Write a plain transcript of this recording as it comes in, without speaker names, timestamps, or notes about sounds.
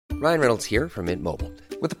Ryan Reynolds here from Mint Mobile.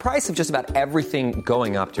 With the price of just about everything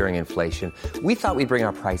going up during inflation, we thought we'd bring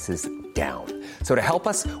our prices down. So to help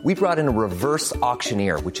us, we brought in a reverse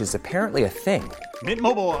auctioneer, which is apparently a thing. Mint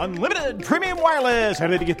Mobile Unlimited Premium Wireless. How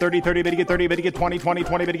to get 30, 30, bit to get 30, bit to get 20, 20,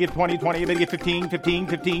 20, bit to get 20, 20, bit to get 15, 15,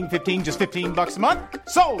 15, 15, just $15 a month?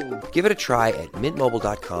 Sold! Give it a try at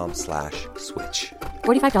mintmobile.com/switch.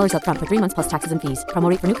 $45 up front for 3 months plus taxes and fees. Promo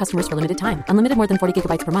rate for new customers for limited time. Unlimited more than 40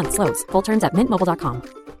 gigabytes per month. Slows full terms at mintmobile.com.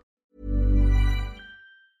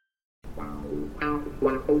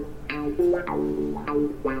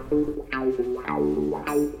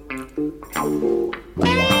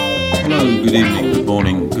 Hello, good evening, good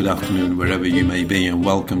morning, good afternoon, wherever you may be, and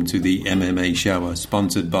welcome to the MMA Shower,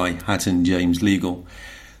 sponsored by Hatton James Legal.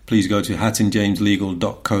 Please go to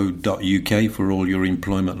hattonjameslegal.co.uk for all your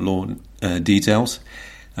employment law details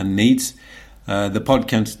and needs. The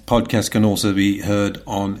podcast can also be heard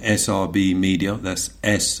on SRB Media, that's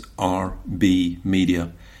SRB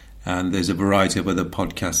Media. And there's a variety of other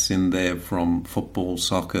podcasts in there, from football,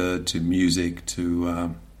 soccer, to music,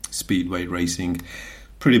 to speedway racing,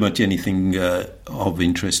 pretty much anything of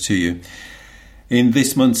interest to you. In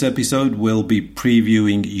this month's episode, we'll be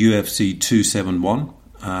previewing UFC271.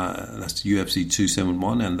 That's UFC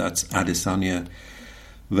 271, and that's Adesanya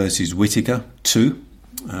versus Whittaker 2.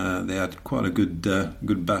 They had quite a good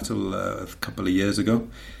battle a couple of years ago,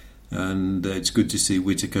 and it's good to see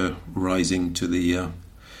Whittaker rising to the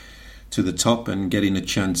top and getting a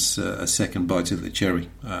chance, a second bite of the cherry.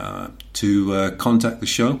 To contact the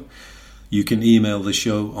show, you can email the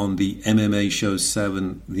show on the MMA Show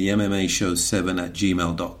 7 at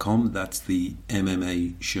gmail.com. That's the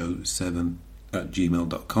MMA Show 7 at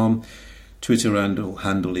gmail.com. Twitter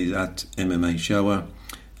handle is at MMA Shower,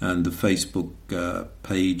 and the Facebook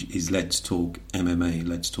page is Let's Talk MMA.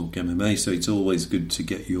 Let's Talk MMA. So it's always good to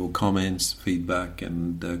get your comments, feedback,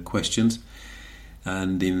 and questions.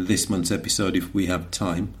 And in this month's episode, if we have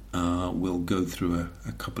time, we'll go through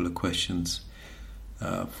a couple of questions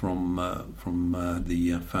from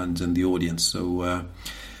the fans and the audience. So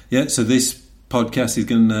so this podcast is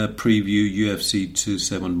going to preview UFC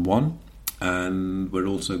 271, and we're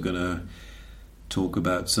also going to talk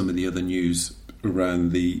about some of the other news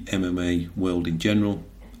around the MMA world in general,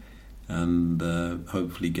 and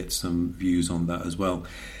hopefully get some views on that as well.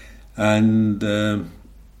 And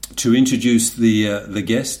to introduce the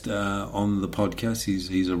guest on the podcast,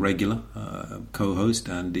 he's a regular co-host,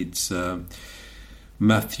 and it's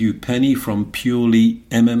Matthew Penny from Purely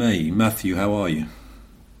MMA. Matthew, how are you?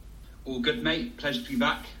 All good, mate. Pleasure to be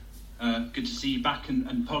back. Good to see you back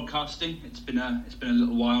and podcasting. It's been a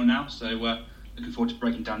little while now, so looking forward to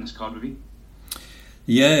breaking down this card with you.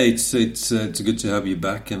 Yeah, it's good to have you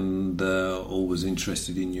back, and always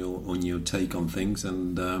interested in your take on things.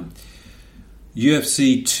 And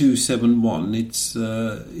UFC 271, it's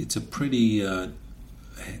a pretty,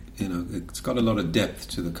 it's got a lot of depth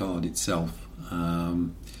to the card itself.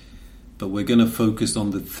 But we're going to focus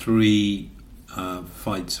on the three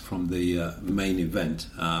fights from the main event,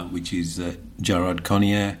 which is Gerard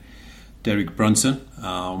Connolly, Derek Brunson,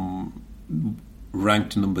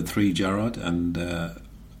 ranked number 3, Gerard, and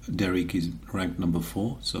Derek is ranked number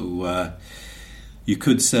 4. So you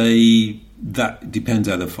could say that depends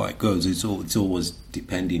how the fight goes. It's always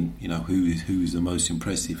depending, who's the most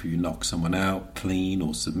impressive. If you knock someone out clean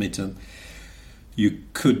or submit them, you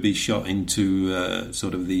could be shot into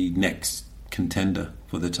sort of the next contender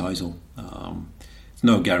for the title. There's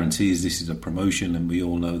no guarantees. This is a promotion, and we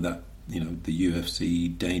all know that the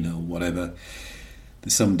UFC, Dana, or whatever,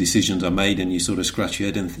 some decisions are made, and you sort of scratch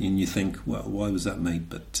your head and you think, well, why was that made?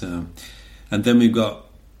 But and then we've got,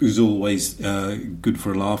 who's always good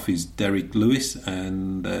for a laugh, is Derek Lewis,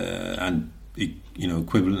 and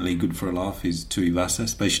equivalently good for a laugh is Tuivasa,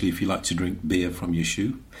 especially if you like to drink beer from your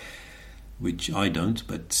shoe, which I don't,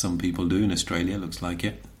 but some people do in Australia. Looks like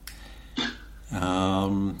it.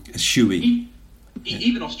 Shoey.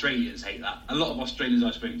 Even Australians hate that. A lot of Australians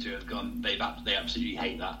I've spoken to have gone, they absolutely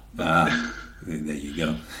hate that. There you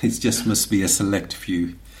go. It just must be a select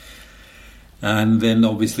few. And then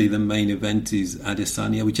obviously the main event is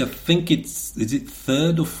Adesanya, which I think is it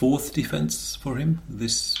third or fourth defence for him,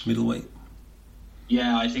 this middleweight?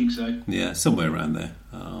 Yeah, I think so. Yeah, somewhere around there.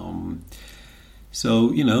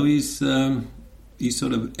 So, he's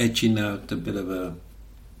sort of etching out a bit of a,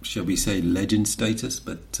 shall we say, legend status,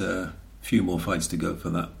 but a few more fights to go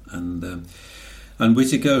for that. And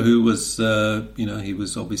Whittaker, who was, he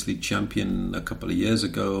was obviously champion a couple of years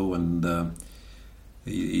ago, and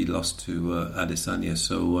he lost to Adesanya.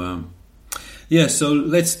 So, so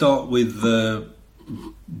let's start with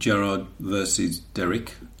Gerard versus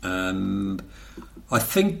Derek. And I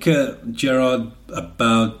think Gerard,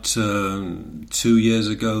 about 2 years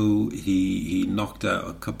ago, he knocked out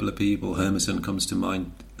a couple of people. Hermanson comes to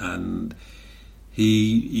mind, and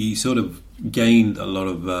he sort of gained a lot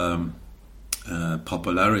of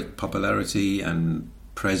popularity and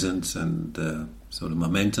presence and sort of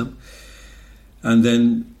momentum. And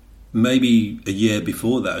then maybe a year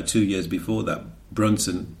before that, or 2 years before that,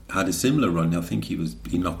 Brunson had a similar run. I think he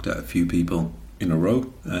knocked out a few people in a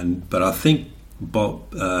row, but I think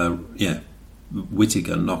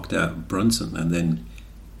Whittaker knocked out Brunson, and then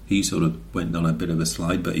he sort of went on a bit of a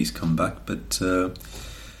slide, but he's come back. But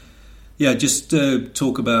just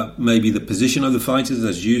talk about maybe the position of the fighters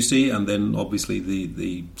as you see, and then obviously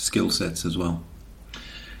the skill sets as well.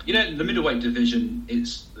 You know, the middleweight division,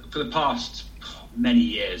 it's for the past many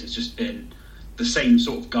years, it's just been the same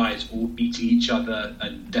sort of guys all beating each other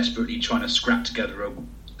and desperately trying to scrap together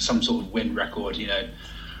some sort of win record, you know,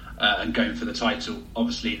 and going for the title.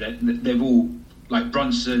 Obviously, they've all, like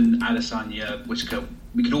Brunson, Adesanya, Whittaker,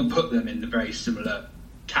 we could all put them in the very similar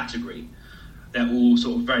category. They're all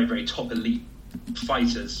sort of very, very top elite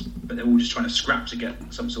fighters, but they're all just trying to scrap to get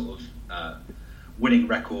some sort of winning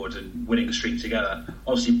record and winning streak together.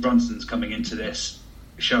 Obviously, Brunson's coming into this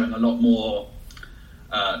showing a lot more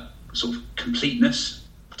sort of completeness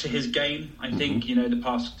to his game. I think, you know,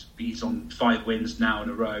 he's on 5 wins now in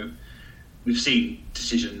a row. We've seen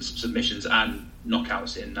decisions, submissions and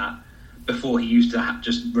knockouts in that. Before he used to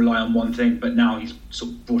just rely on one thing, but now he's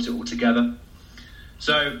sort of brought it all together.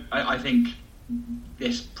 So I think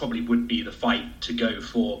this probably would be the fight to go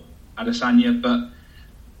for Adesanya, but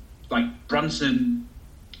like Brunson,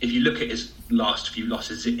 if you look at his last few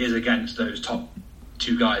losses, it is against those top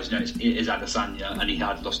 2 guys. You know, it is Adesanya, and he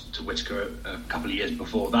had lost to Whittaker a couple of years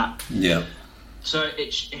before that. Yeah. So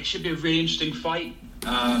it should be a really interesting fight.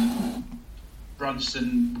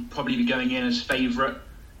 Brunson would probably be going in as favourite.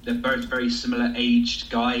 They're both very similar aged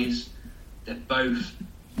guys. They've both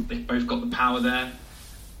got the power there,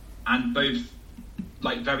 and both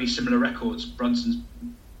like very similar records. Brunson's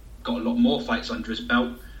got a lot more fights under his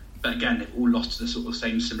belt, but again, they've all lost to the sort of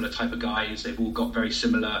same similar type of guys. They've all got very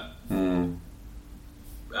similar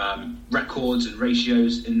records and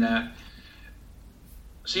ratios in there.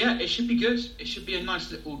 So yeah, it should be good. It should be a nice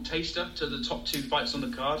little taster to the top 2 fights on the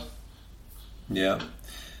card. Yeah,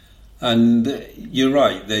 and you're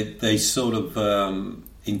right. They sort of,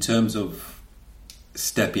 in terms of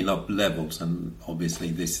stepping up levels, and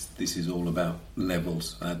obviously this is all about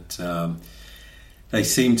levels. They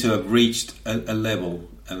seem to have reached a level,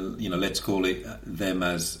 and you know, let's call it them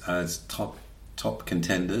as top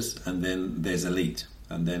contenders, and then there's elite,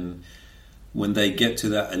 and then when they get to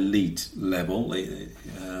that elite level,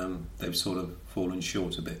 they've sort of fallen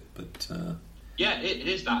short a bit. But it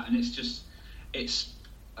is that, and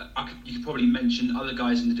you could probably mention other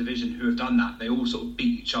guys in the division who have done that. They all sort of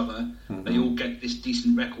beat each other. Mm-hmm. They all get this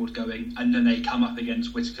decent record going, and then they come up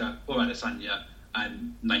against Whittaker or Adesanya,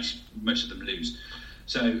 and most of them lose.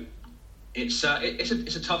 So it's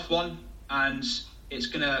a tough one, and it's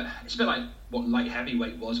a bit like what light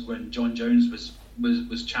heavyweight was when John Jones was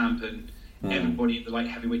champ, and everybody in the light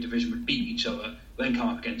heavyweight division would beat each other, then come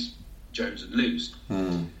up against Jones and lose.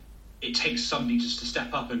 It takes somebody just to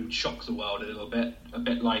step up and shock the world a little bit, a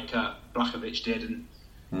bit like Blachowicz did, and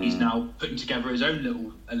he's now putting together his own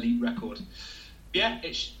little elite record. But yeah,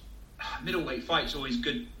 it's middleweight fights always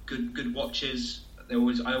good watches. I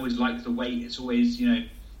always like the weight. It's always, you know,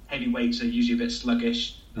 heavyweights are usually a bit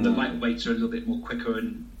sluggish, and the lightweights are a little bit more quicker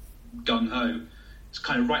and gung ho. It's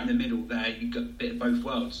kind of right in the middle there. You've got a bit of both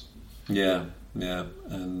worlds. Yeah,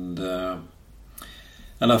 and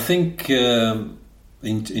I think.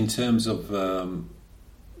 In terms of,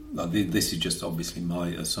 this is just obviously my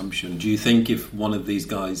assumption. Do you think if one of these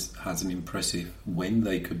guys has an impressive win,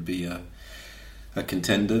 they could be a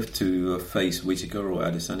contender to face Whittaker or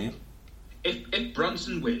Adesanya? If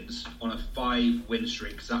Brunson wins on a 5-win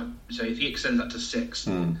streak, so if he extends that to 6,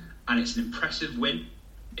 and it's an impressive win,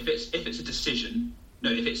 if it's a decision,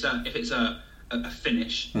 if it's a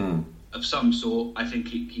finish of some sort, I think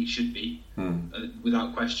he should be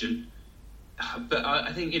without question. But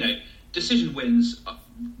I think, you know, decision wins,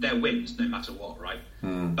 they're wins no matter what, right?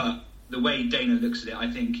 But the way Dana looks at it,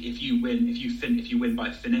 I think if you win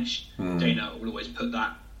by finish, Dana will always put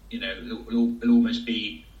that, you know, it'll almost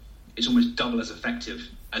be, it's almost double as effective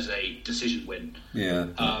as a decision win.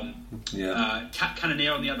 Cannonier,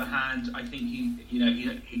 on the other hand, I think he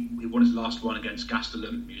won his last one against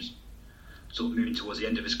Gastelum, who's sort of moving towards the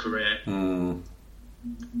end of his career.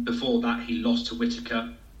 Before that, he lost to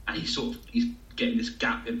Whittaker. And he's getting this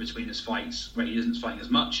gap in between his fights where he isn't fighting as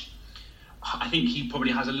much. I think he probably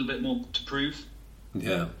has a little bit more to prove.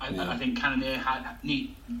 Yeah, I think Cannonier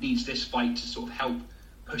needs this fight to sort of help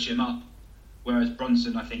push him up, whereas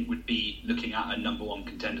Brunson, I think, would be looking at a number one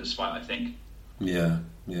contenders fight, I think. Yeah,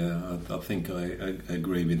 I think I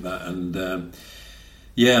agree with that. And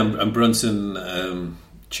and Brunson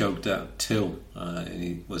choked out Till.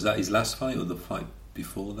 Was that his last fight or the fight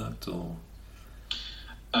before that? Or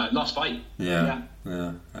last fight. Yeah.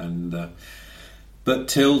 And but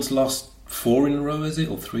Till's lost 4 in a row, is it,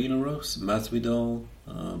 or 3 in a row? Masvidal,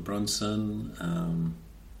 Brunson.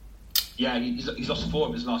 Yeah, he's lost 4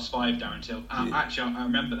 of his last 5, Darren Till. Actually, I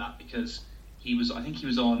remember that because he was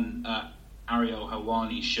on Ariel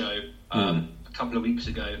Helwani's show a couple of weeks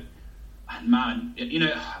ago. And man, the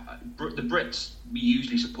Brits, we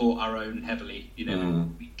usually support our own heavily. We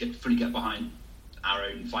fully get behind our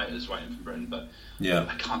own fighters right in from Britain. But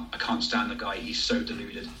I can't stand the guy. He's so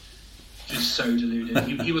deluded. He's so deluded.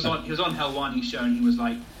 He was on Helwani's show and he was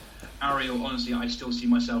like, Ariel, honestly, I still see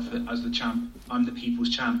myself as the champ. I'm the people's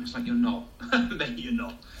champ. It's like, you're not. Mate, you're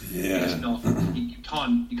not. Yeah. It's not. You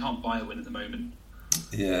can't buy a win at the moment.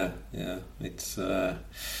 Yeah. It's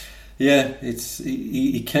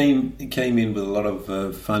he came in with a lot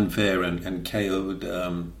of fanfare and KO'd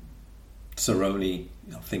Cerrone.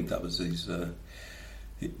 I think that was his.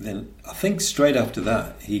 Then I think straight after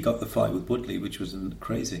that he got the fight with Woodley, which was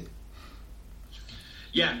crazy.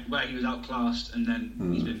 Yeah, where he was outclassed, and then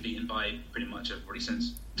he's been beaten by pretty much everybody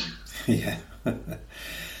since. Yeah.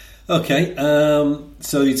 Okay,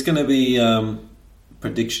 so it's going to be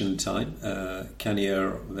prediction time.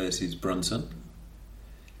 Cannonier versus Brunson.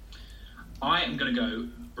 I am going to go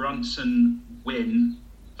Brunson win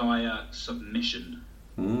via submission.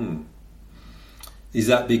 Is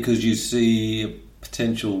that because you see a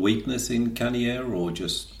potential weakness in Cannonier, or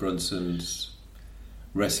just Brunson's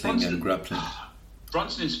wrestling and grappling?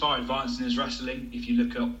 Brunson is far advanced in his wrestling. If you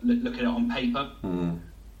look at it on paper,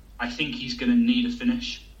 I think he's going to need a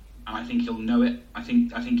finish, and I think he'll know it. I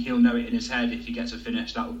think he'll know it in his head. If he gets a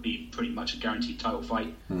finish, that would be pretty much a guaranteed title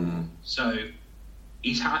fight. So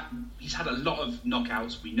he's had a lot of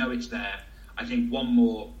knockouts. We know it's there. I think one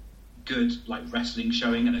more good wrestling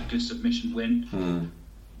showing and a good submission win.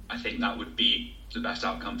 I think that would be the best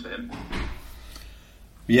outcome for him.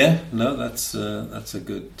 Yeah, no, that's a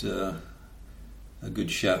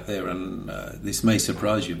good shout there, and this may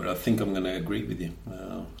surprise you, but I think I'm going to agree with you.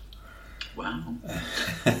 Wow.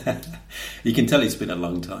 You can tell it's been a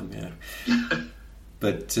long time, yeah.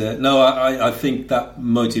 But no, I think that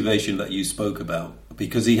motivation that you spoke about,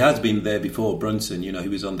 because he has been there before, Brunson, he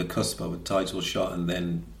was on the cusp of a title shot, and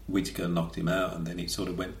then Whittaker knocked him out, and then it sort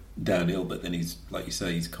of went downhill, but then he's, like you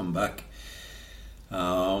say, he's come back.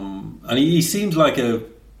 And he seems like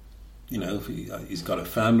he's got a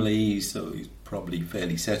family, so he's probably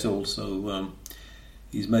fairly settled, so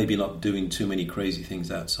he's maybe not doing too many crazy things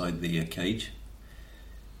outside the cage.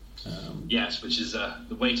 Yes, which is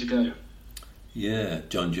the way to go. Yeah,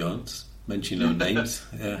 John Jones. Mention no names.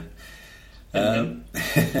 Yeah.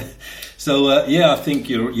 So I think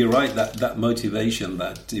you're right. That motivation,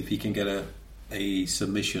 that if he can get a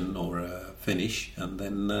submission or a finish, and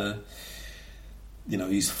then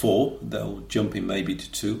he's 4, they'll jump him maybe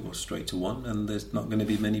to 2 or straight to 1, and there's not going to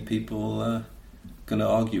be many people going to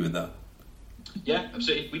argue with that. Yeah,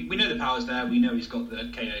 absolutely. We know the power's there. We know he's got the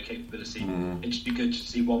KO capability. It'd just be good to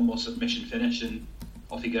see one more submission finish, and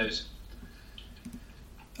off he goes.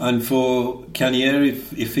 And for Cannonier,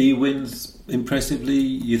 if he wins impressively,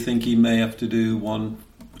 you think he may have to do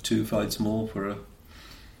 1-2 fights more for a...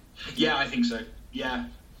 Yeah, I think so. Yeah,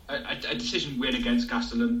 a decision win against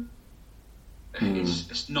Gastelum.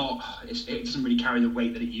 It doesn't really carry the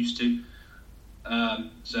weight that it used to.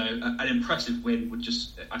 So an impressive win would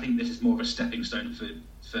just... I think this is more of a stepping stone for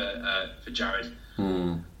Jared.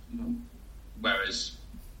 Whereas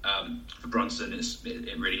for Brunson,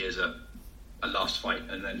 it really is a last fight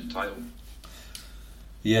and then title.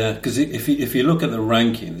 Yeah, because if you look at the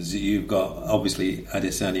rankings, you've got obviously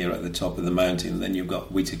Adesanya at the top of the mountain, then you've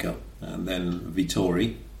got Whittaker, and then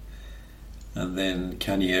Vettori, and then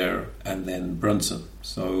Cannonier, and then Brunson.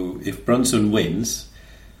 So if Brunson wins,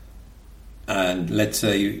 and let's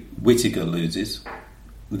say Whittaker loses,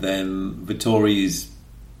 then Vettori is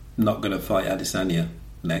not going to fight Adesanya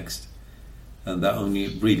next, and that only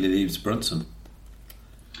really leaves Brunson.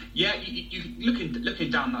 Yeah, you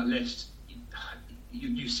looking down that list,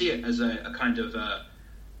 you see it as a kind of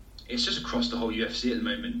it's just across the whole UFC at the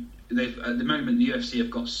moment. At the moment the UFC have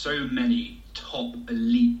got so many top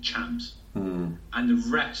elite champs, and the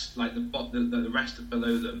rest, like the rest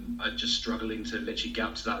below them, are just struggling to literally get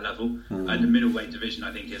up to that level. And the middleweight division,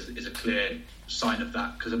 I think, is a clear sign of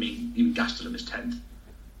that, because I mean, even Gastelum is 10th.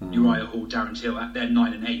 Uriah Hall, Darren Till, they're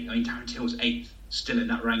 9 and 8. I mean, Darren Till's 8th, still in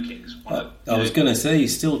that rankings. I was going to say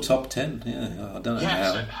he's still top 10. Yeah, I don't know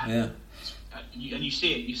how. And you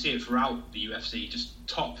see it throughout the UFC. Just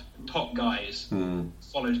top guys,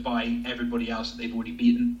 followed by everybody else that they've already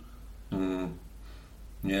beaten.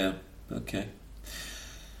 Yeah. Okay.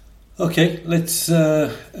 Let's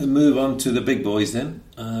move on to the big boys then.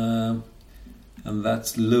 And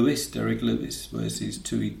that's Derek Lewis versus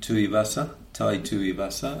Tai Tuivasa.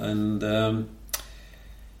 And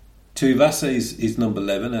Tuivasa is number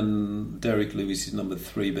 11 and Derek Lewis is number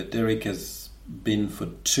 3. But Derek has been for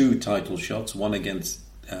 2 title shots, one against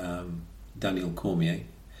Daniel Cormier,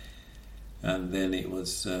 and then it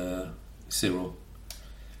was Cyril.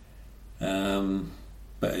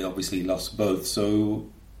 But he obviously lost both. So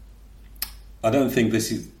I don't think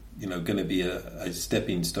this is going to be a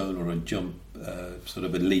stepping stone or a jump, sort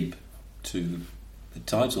of a leap to the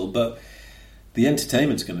title, but the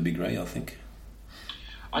entertainment's going to be great, I think.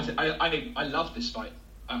 I love this fight.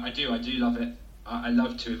 I do love it. I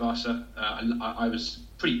love Tuivasa. I was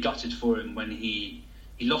pretty gutted for him when he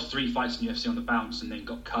lost 3 fights in UFC on the bounce and then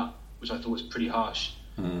got cut, which I thought was pretty harsh.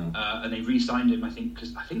 And they re-signed him, I think,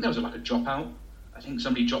 because I think there was like a dropout. I think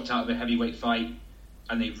somebody dropped out of a heavyweight fight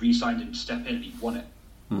and they re-signed him to step in and he won it.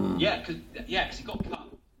 Yeah, because he got cut.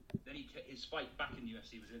 Then his fight back in the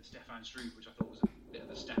UFC was against Stefan Struve, which I thought was a bit of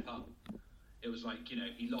a step up. It was like,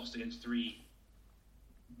 he lost against 3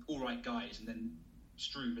 all-right guys and then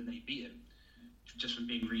Struve, and then he beat him just from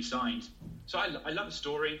being re-signed. So I love the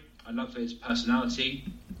story. I love his personality.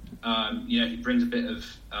 He brings a bit of...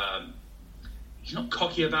 he's not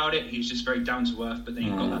cocky about it. He's just very down to earth, but then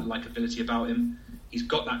he's got that likability about him. He's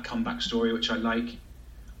got that comeback story, which I like.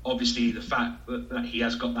 Obviously, the fact that he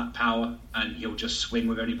has got that power and he'll just swing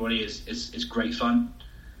with anybody is great fun.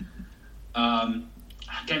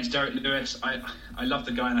 Against Derek Lewis, I love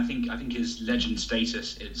the guy, and I think his legend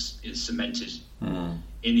status is cemented in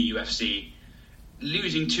the UFC.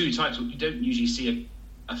 Losing 2 titles, you don't usually see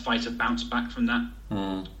a fighter bounce back from that.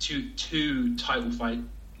 Two title fight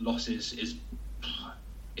losses is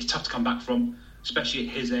tough to come back from, especially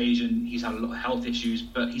at his age, and he's had a lot of health issues,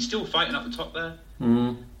 but he's still fighting up the top there.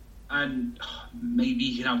 And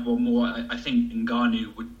maybe he can have one more. I think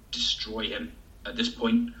Ngannou would destroy him at this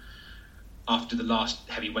point after the last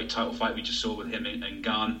heavyweight title fight we just saw with him and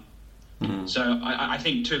Gane. So I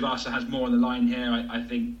think Tuivasa has more on the line here. I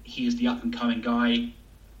think he is the up-and-coming guy.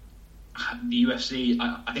 The UFC,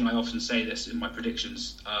 I think I often say this in my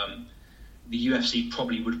predictions, the UFC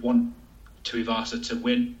probably would want Tuivasa to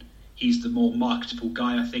win. He's the more marketable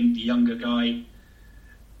guy, I think, the younger guy.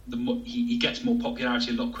 He gets more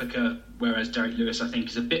popularity a lot quicker, whereas Derek Lewis, I think,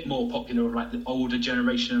 is a bit more popular with like the older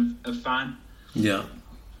generation of fan. Yeah.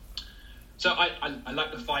 So I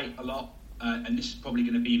like the fight a lot, and this is probably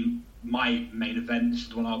going to be my main event. This is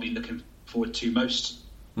the one I'll be looking forward to most.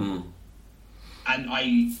 And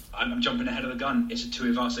I'm jumping ahead of the gun. It's a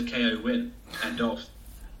Tuivasa KO win. End of.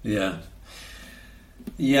 Yeah.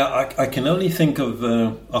 Yeah, I can only think of,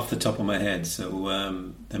 off the top of my head,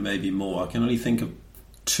 so there may be more. I can only think of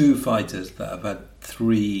 2 fighters that have had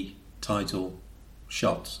 3 title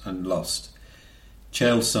shots and lost.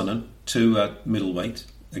 Chael Sonnen, 2 at middleweight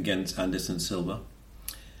against Anderson Silva,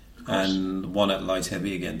 and 1 at light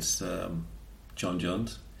heavy against John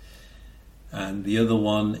Jones. And the other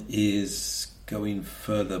one is going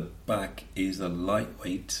further back, is a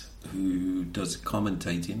lightweight who does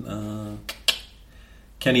commentating,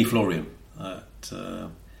 Kenny Florian. I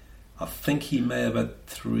think he may have had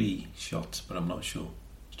 3 shots, but I'm not sure.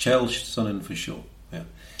 Chael Sonnen for sure.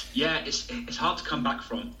 Yeah, it's hard to come back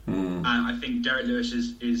from, and I think Derek Lewis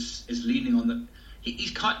is leaning on the.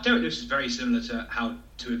 Derek Lewis is very similar to how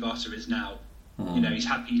Tuivasa is now. He's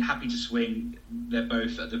happy to swing. They're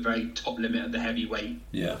both at the very top limit of the heavyweight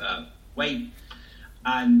weight,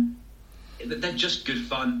 and they're just good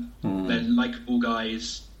fun. They're likable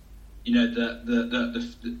guys. I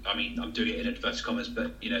mean, I'm doing it in inverted commas,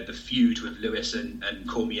 but the feud with Lewis and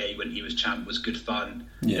Cormier when he was champ was good fun.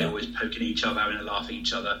 They're always poking each other, having a laugh at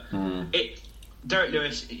each other. Derek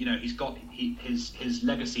Lewis, he's got his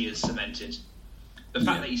legacy is cemented. The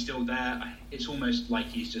fact that he's still there, it's almost like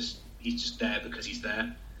he's just there because he's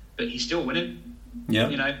there, but he's still winning. Yeah.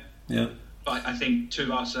 But I think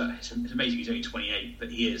Tuivasa, it's amazing he's only 28, but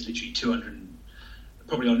he is literally 200.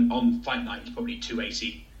 Probably on fight night, he's probably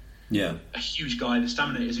 280. Yeah, a huge guy. The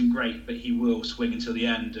stamina isn't great, but he will swing until the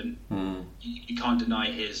end, and you can't deny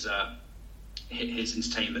his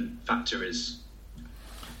entertainment factor is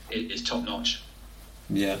top notch.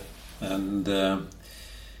 Yeah, and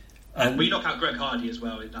we knock out Greg Hardy as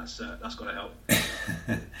well. That's got to help.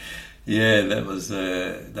 Yeah,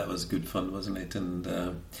 that was good fun, wasn't it? And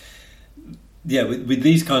with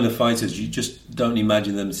these kind of fighters, you just don't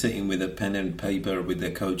imagine them sitting with a pen and paper with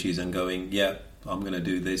their coaches and going, "Yeah, I'm going to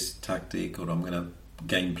do this tactic, or I'm going to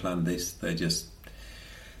game plan this."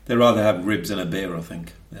 They rather have ribs and a beer, I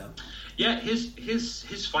think. Yeah. Yeah,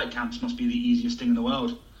 his fight camps must be the easiest thing in the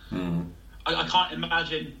world. Mm. I can't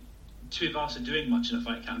imagine Tuivasa doing much in a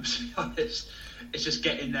fight camp, to be honest. It's just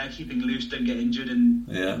get in there, keeping loose, don't get injured,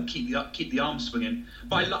 and keep the arms swinging.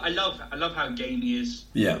 But I love how game he is.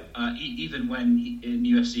 Yeah. Even when in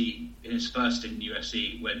UFC, in his first stint in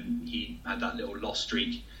UFC, when he had that little loss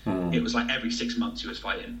streak, it was like every 6 months he was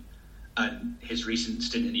fighting. And his recent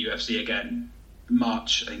stint in the UFC again,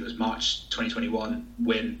 March 2021,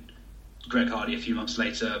 win. Greg Hardy a few months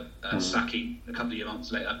later, Saki a couple of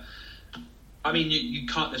months later. I mean, you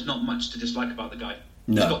can't. There's not much to dislike about the guy.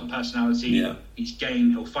 No. He's got the personality. Yeah. He's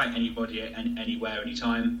game. He'll fight anybody, anywhere,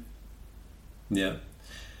 anytime. Yeah,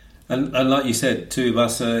 and like you said,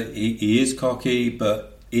 Tuivasa, he is cocky,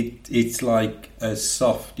 but it's like a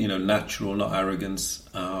soft, natural, not arrogance.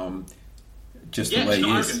 Just the way he is.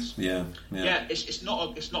 Arrogance. Yeah. It's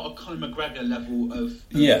not a Conor McGregor level of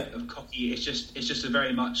cocky. It's just a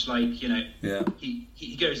very much like Yeah.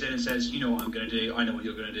 He goes in and says, "You know what I'm going to do. I know what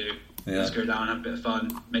you're going to do. Yeah. Let's go down, have a bit of fun,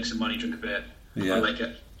 make some money, drink a beer." Yeah. I like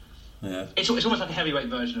it. Yeah. It's almost like a heavyweight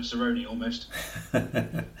version of Cerrone, almost.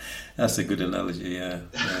 That's a good analogy. Yeah.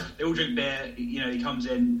 They all drink beer. He comes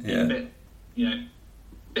in a bit,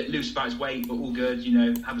 bit loose about his weight, but all good.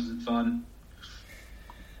 Having some fun.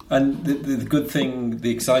 And the good thing, the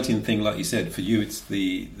exciting thing, like you said, for you, it's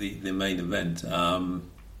the main event. I'm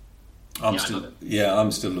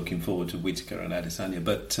still looking forward to Whittaker and Adesanya,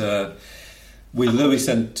 but with Lewis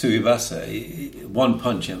and Tuivasa, one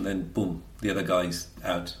punch and then boom, the other guy's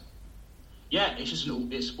out. Yeah,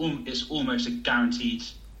 it's almost a guaranteed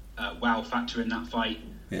wow factor in that fight,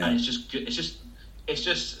 and it's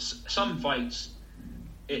just some fights.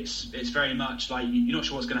 It's very much like you're not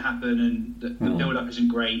sure what's going to happen, and the build-up isn't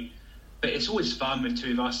great. But it's always fun with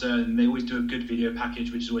Tuivasa, and they always do a good video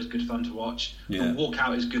package, which is always good fun to watch. Yeah. The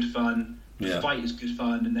walkout is good fun. The fight is good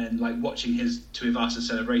fun, and then like watching his Tuivasa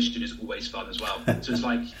celebration is always fun as well. So it's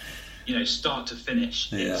like, start to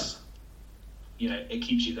finish. It's, it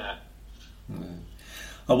keeps you there. Yeah.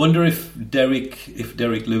 I wonder if Derek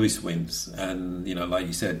Lewis wins, and like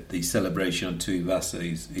you said, the celebration on Tuivasa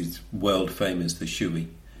is world famous. The shoey,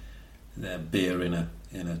 the beer in a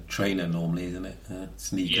trainer normally, isn't it?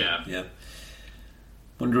 Sneaker. Yeah.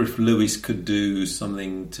 Wonder if Lewis could do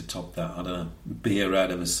something to top that. I don't know, beer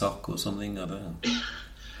out of a sock or something. I don't know.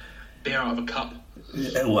 Beer out of a cup.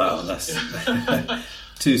 Yeah, well, that's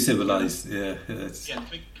too civilized. Yeah. Can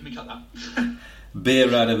we cut that?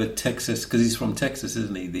 Beer out of a Texas, because he's from Texas,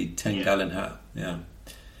 isn't he? The 10-gallon hat. Yeah,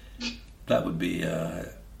 that would be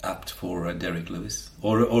apt for Derek Lewis,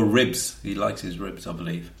 or ribs. He likes his ribs, I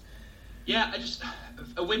believe. Yeah,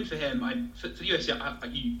 a win for him. For the UFC,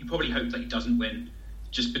 you probably hope that he doesn't win,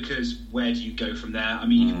 just because where do you go from there? I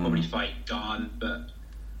mean, you could probably fight Garn, but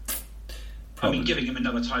giving him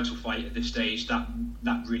another title fight at this stage, that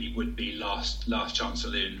really would be last chance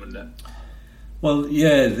saloon, wouldn't it? Well,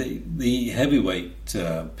 yeah, the heavyweight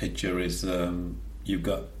picture is you've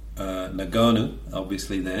got Ngannou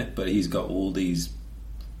obviously there, but he's got all these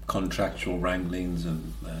contractual wranglings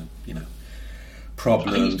and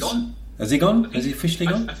problems. I think he's gone. Has he gone? Has he officially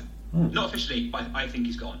gone? Not officially, but I think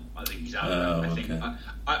he's gone. I think he's out.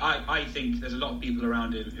 I think there's a lot of people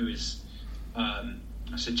around him who is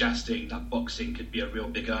suggesting that boxing could be a real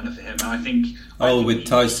big earner for him. And I think with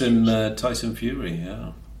Tyson Fury,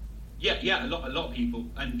 yeah. Yeah, a lot of people,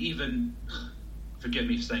 and even, forgive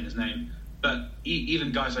me for saying his name, but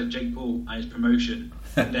even guys like Jake Paul and his promotion,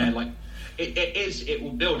 they're like, it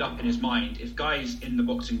will build up in his mind. If guys in the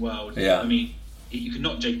boxing world, I mean, you can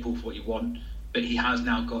knock Jake Paul for what you want, but he has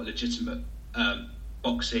now got a legitimate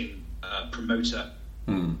boxing promoter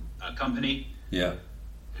company. Yeah.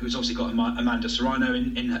 Who's obviously got Amanda Serrano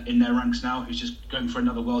in their ranks now, who's just going for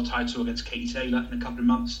another world title against Katie Taylor in a couple of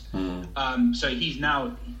months. So you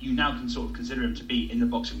now can sort of consider him to be in the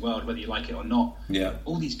boxing world, whether you like it or not. Yeah.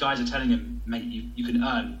 All these guys are telling him, mate, you can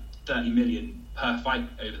earn $30 million per fight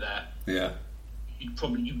over there. Yeah.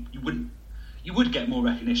 You would get more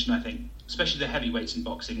recognition, I think. Especially the heavyweights in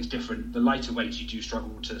boxing is different. The lighter weights you do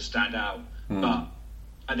struggle to stand out, but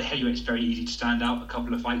at the heavyweight it's very easy to stand out. A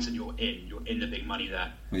couple of fights and you're in the big money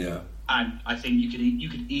there. Yeah. And I think you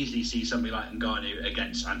could easily see somebody like Ngannou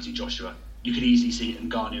against Anthony Joshua. You could easily see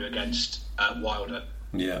Ngannou against Wilder.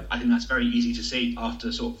 Yeah. I think that's very easy to see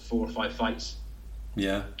after sort of 4 or 5 fights.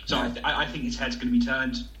 Yeah. So I think his head's going to be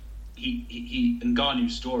turned.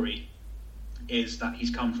 Ngannou's story is that he's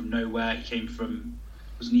come from nowhere. He came from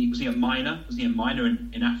was he a miner? Was he a miner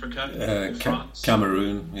in Africa or France?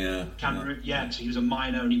 Cameroon, Cameroon, yeah. So he was a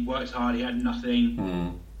miner and he worked hard. He had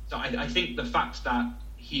nothing. So I think the fact that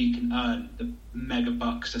he can earn the mega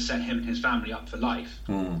bucks to set him and his family up for life,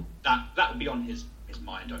 that would be on his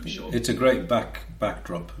mind, I'm sure. It's a great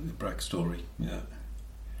backstory.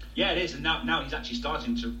 Yeah, it is. And now he's actually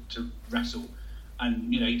starting to wrestle,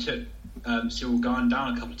 and he took Cyril Gane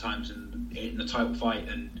down a couple of times in the title fight,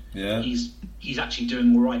 and he's actually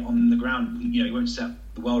doing all right on the ground. He won't set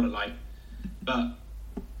the world alight, but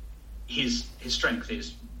his strength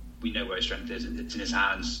is, we know where his strength is. It's in his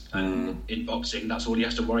hands, and in boxing, that's all he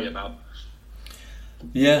has to worry about.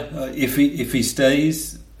 Yeah, if he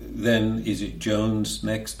stays, then is it Jones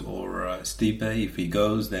next or Stipe? If he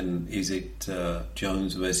goes, then is it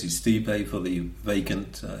Jones versus Stipe for the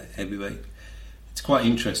vacant heavyweight? It's quite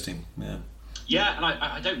interesting. Yeah, and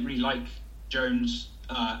I don't really like Jones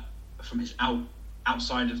from his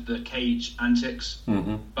outside of the cage antics,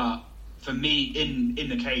 but for me, in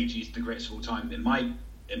the cage, he's the greatest of all time in my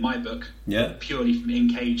book. Purely from in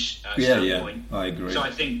cage standpoint. I agree. So I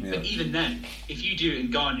think, but even then, if you do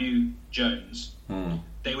Ngannou Jones,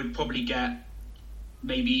 they would probably get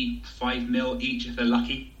maybe $5 million each if they're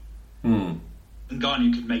lucky.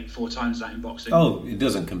 Ngannou could make 4 times that in boxing. Oh, it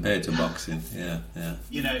doesn't compare to boxing. Yeah. A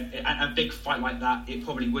big fight like that, it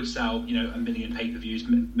probably would sell, 1 million pay-per-views,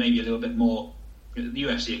 maybe a little bit more. The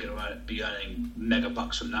UFC are going to be earning mega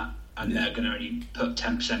bucks from that, and they're going to only put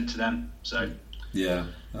 10% to them. So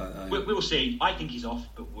we will see. I think he's off,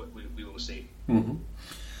 but we will see.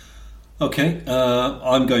 Okay,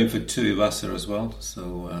 I'm going for Tuivasa as well.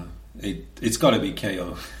 So it's got to be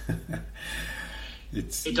KO.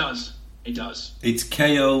 It does. It's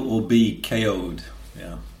KO or be KO'd.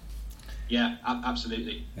 Yeah,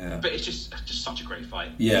 absolutely. Yeah. But it's just such a great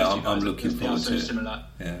fight. Yeah, I'm looking forward to it. They are so similar.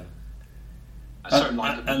 Yeah.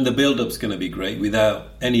 And the build-up's going to be great. Without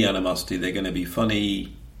any animosity, they're going to be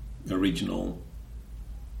funny, original.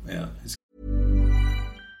 Yeah.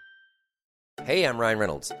 Hey, I'm Ryan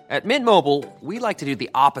Reynolds. At Mint Mobile, we like to do the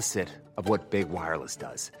opposite of what Big Wireless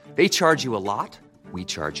does. They charge you a lot. We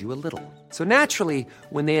charge you a little. So naturally,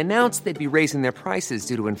 when they announced they'd be raising their prices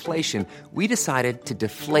due to inflation, we decided to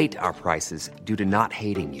deflate our prices due to not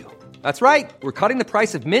hating you. That's right. We're cutting the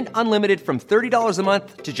price of Mint Unlimited from $30 a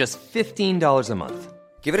month to just $15 a month.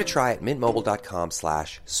 Give it a try at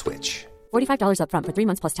mintmobile.com/switch. $45 up front for 3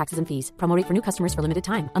 months plus taxes and fees. Promo rate for new customers for limited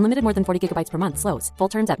time. Unlimited more than 40 gigabytes per month. Slows full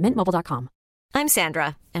terms at mintmobile.com. I'm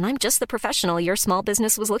Sandra, and I'm just the professional your small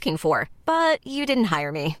business was looking for. But you didn't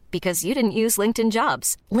hire me because you didn't use LinkedIn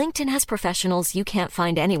Jobs. LinkedIn has professionals you can't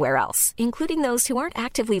find anywhere else, including those who aren't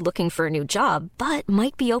actively looking for a new job, but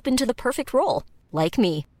might be open to the perfect role, like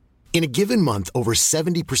me. In a given month, over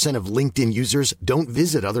 70% of LinkedIn users don't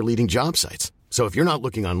visit other leading job sites. So if you're not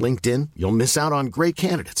looking on LinkedIn, you'll miss out on great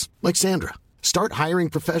candidates like Sandra. Start hiring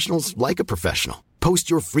professionals like a professional. Post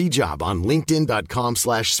your free job on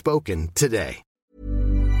linkedin.com/spoken today.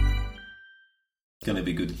 It's going to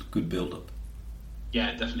be good build-up.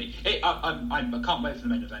 Yeah, definitely. I can't wait for the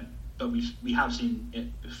main event, but we have seen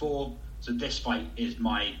it before. So this fight is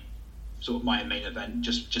my main event,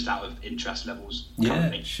 just out of interest levels.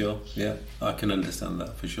 Currently. Yeah, sure. Yeah, I can understand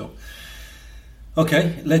that for sure.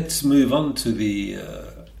 Okay, let's move on to the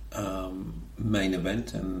main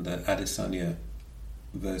event and Adesanya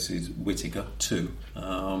versus Whittaker 2.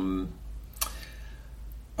 I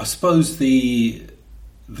suppose the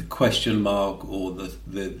question mark or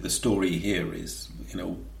the story here is,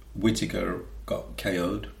 Whittaker got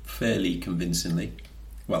KO'd fairly convincingly.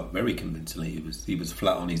 Well, very convincingly. He was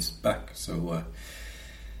flat on his back. So,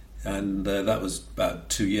 that was about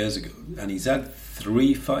 2 years ago. And he's had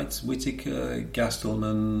 3 fights. Whittaker,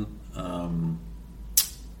 Gastelman.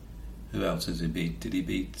 Who else has he beat? Did he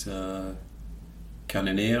beat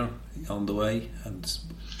Cannonier on the way? And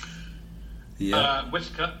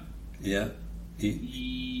Whittaker. Yeah.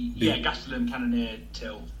 Gastelum, Cannonier,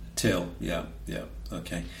 Till. Yeah.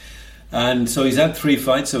 Okay. And so he's had 3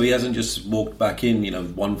 fights, so he hasn't just walked back in,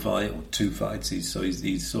 1 fight or 2 fights. He's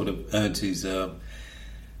sort of earned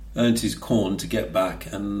his corn to get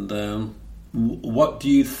back. And what do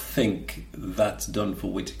you think that's done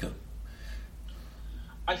for Whittaker?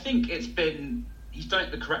 I think he's done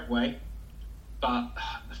it the correct way, but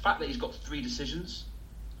the fact that he's got 3 decisions,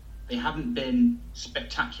 they haven't been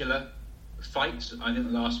spectacular fights. I think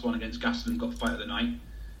the last one against Gastelum got fight of the night.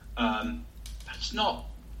 It's not.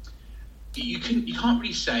 You can't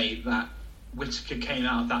really say that Whittaker came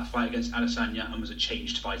out of that fight against Adesanya and was a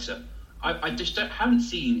changed fighter. I just haven't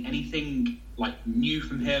seen anything like new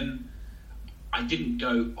from him. I didn't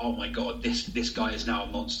go, oh my God, this guy is now a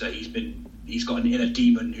monster. He's got an inner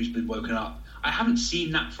demon who's been woken up. I haven't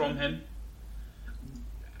seen that from him.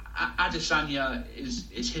 Adesanya is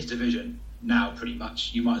his division now, pretty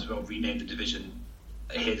much. You might as well rename the division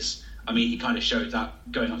his. I mean, he kind of showed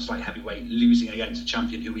that going up to light heavyweight, losing against a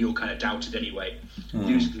champion who we all kind of doubted anyway,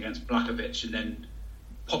 losing against Blachowicz, and then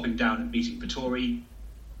popping down and beating Vettori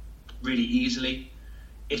really easily.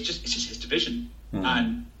 It's just his division,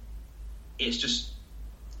 and it's just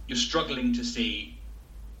you're struggling to see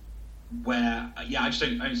where. I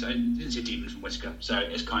didn't see a demon from Whittaker, so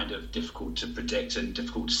it's kind of difficult to predict and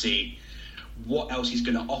difficult to see what else he's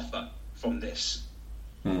going to offer from this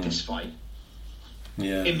fight.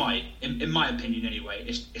 Yeah. In my opinion, anyway,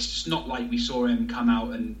 it's just not like we saw him come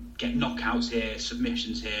out and get knockouts here,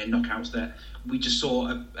 submissions here, knockouts there. We just saw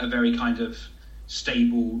a very kind of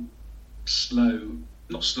stable,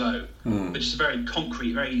 not slow, but just a very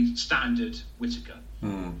concrete, very standard Whittaker.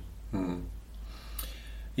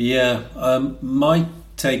 Yeah, my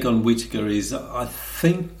take on Whittaker is I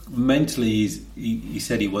think mentally he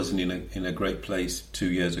said he wasn't in a great place 2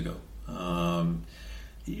 years ago.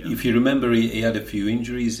 If you remember, he had a few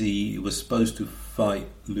injuries. He was supposed to fight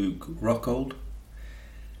Luke Rockhold,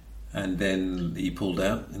 and then he pulled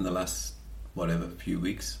out in the last few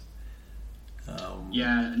weeks. And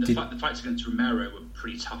the fights against Romero were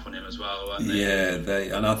pretty tough on him as well, weren't they?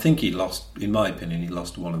 Yeah, and I think he lost. In my opinion, he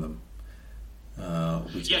lost one of them.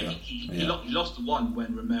 He lost the one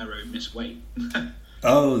when Romero missed weight.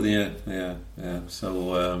 Oh, yeah.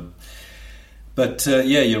 So,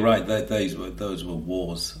 you're right. Those were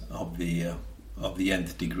wars of the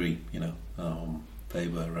nth degree. They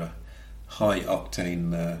were high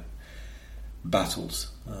octane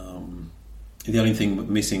battles. The only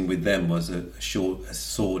thing missing with them was a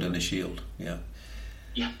sword and a shield. Yeah.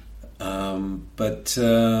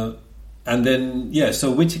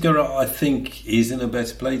 So Whittaker, I think, is in a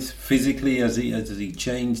better place physically. Has he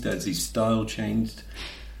changed? Has his style changed?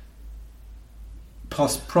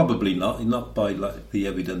 Probably not by the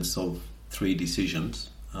evidence of 3 decisions,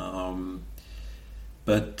 and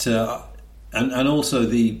also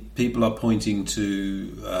the people are pointing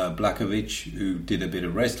to Blachowicz, who did a bit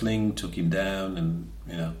of wrestling, took him down, and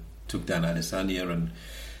took down Adesanya, and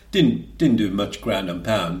didn't do much ground and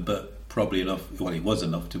pound, but probably enough. Well, it was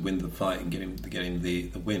enough to win the fight and get him the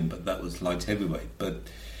win, but that was light heavyweight. But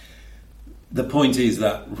the point is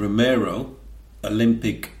that Romero,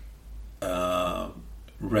 Olympic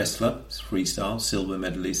wrestler, freestyle, silver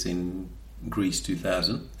medalist in Greece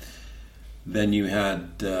 2000. Then you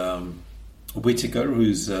had Whittaker,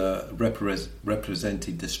 who's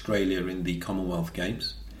represented Australia in the Commonwealth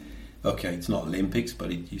Games. Okay, it's not Olympics,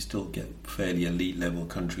 but you still get fairly elite level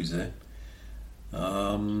countries there.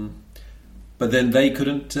 But then they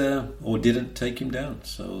couldn't or didn't take him down.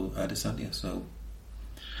 So Adesanya. So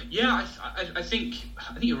yeah, I think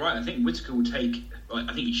you're right. I think Whittaker will take.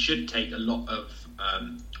 I think he should take a lot of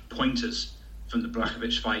pointers from the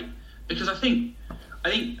Blachowicz fight, because I think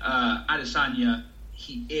Adesanya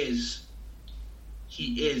he is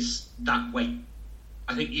that weight.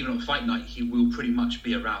 I think even on fight night he will pretty much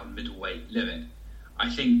be around middleweight limit. I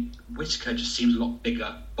think Whittaker just seems a lot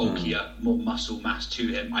bigger, bulkier, more muscle mass to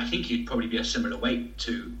him. I think he'd probably be a similar weight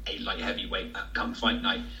to a light heavyweight come fight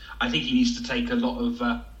night. I think he needs to take a lot of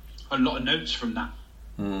notes from that.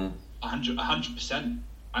 100%.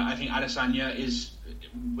 I think Adesanya is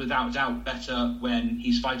without doubt better when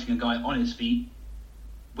he's fighting a guy on his feet,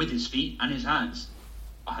 with his feet and his hands.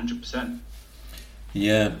 100%.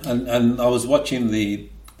 Yeah, and I was watching the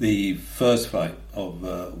first fight of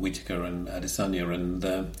Whittaker and Adesanya,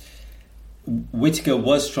 and Whittaker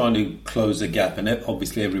was trying to close the gap, and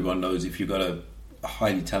obviously everyone knows if you've got a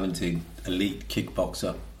highly talented elite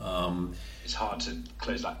kickboxer, it's hard to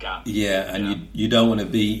close that gap. Yeah, and you don't want to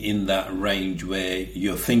be in that range where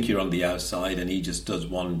you think you're on the outside and he just does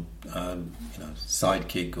one side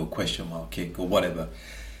kick or question mark kick or whatever,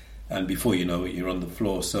 and before you know it, you're on the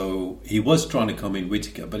floor. So he was trying to come in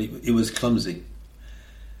Whittaker, but it was clumsy.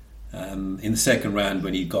 In the second round,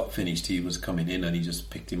 when he got finished, he was coming in and he just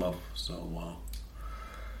picked him off. So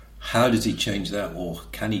how does he change that, or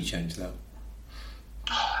can he change that?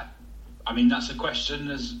 I mean, that's a question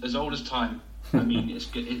as old as time. I mean, it's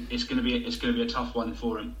going to be a tough one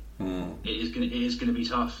for him. It is going to be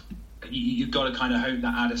tough. You've got to kind of hope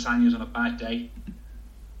that Adesanya's on a bad day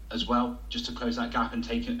as well, just to close that gap and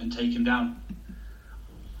take him down.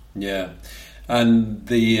 Yeah, and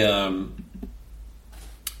the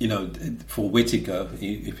for Whittaker,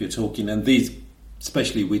 if you're talking, and these,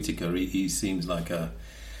 especially Whittaker, he seems like a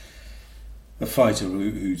a fighter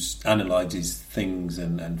who analyses things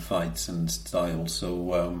and fights and styles.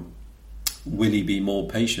 So will he be more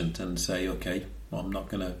patient and say, okay, I'm not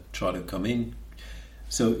going to try to come in?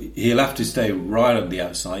 So he'll have to stay right on the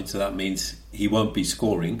outside. So that means he won't be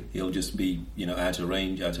scoring. He'll just be, out of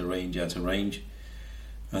range,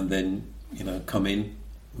 and then, come in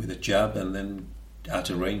with a jab and then out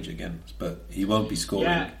of range again. But he won't be scoring.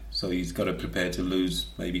 Yeah. So he's got to prepare to lose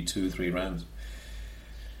maybe 2 or 3 rounds.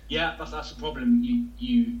 Yeah, that's the problem.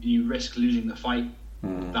 You risk losing the fight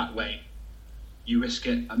that way. You risk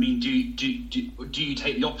it. I mean, do you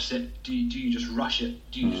take the opposite? Do you just rush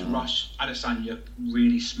it? Do you just rush Adesanya,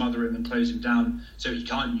 really smother him and close him down so he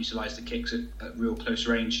can't utilise the kicks at real close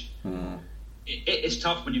range? It's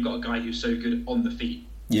tough when you've got a guy who's so good on the feet.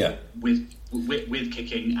 Yeah. With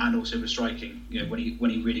kicking and also with striking. When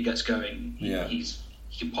he really gets going, he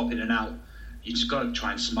can pop in and out. You just got to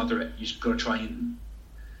try and smother it. You just got to try and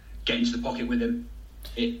get into the pocket with him.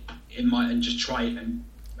 It might, and just try it and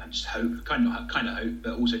just hope, kind of hope,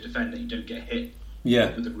 but also defend that you don't get hit.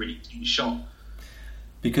 Yeah. With a really clean shot.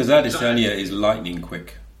 Because Adesanya is lightning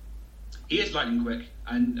quick. He is lightning quick,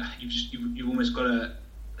 and you've almost got to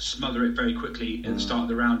smother it very quickly at the start of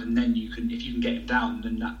the round, and then if you can get him down,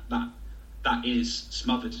 then that is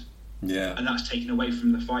smothered. Yeah. And that's taken away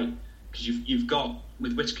from the fight, because you've got,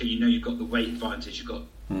 with Whittaker, you've got the weight advantage, you've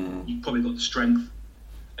probably got the strength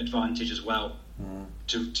advantage as well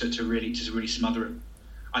to really smother him.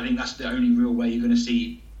 I think that's the only real way you're going to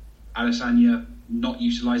see Adesanya not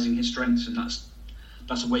utilising his strengths, and that's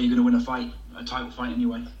the way you're going to win a title fight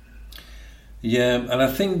anyway. Yeah, and I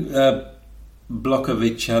think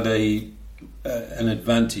Blachowicz had an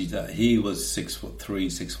advantage that he was 6'3",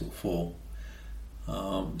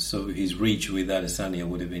 6'4", so his reach with Adesanya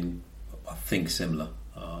would have been, I think, similar.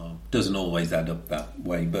 Doesn't always add up that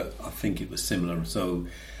way, but I think it was similar. So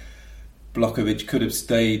Blachowicz could have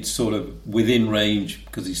stayed sort of within range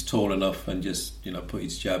because he's tall enough and just put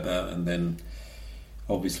his jab out, and then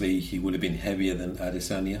obviously he would have been heavier than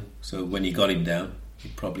Adesanya. So when he got him down,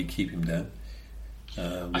 he'd probably keep him down.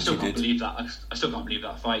 I still can't believe that. I still can't believe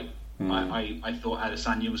that fight. I thought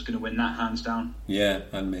Adesanya was going to win that hands down. Yeah,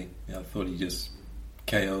 and me. Yeah, I thought he just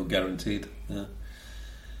KO guaranteed. Yeah.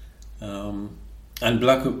 And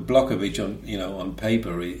Blachowicz on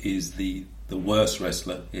paper is the worst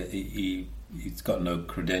wrestler. He's got no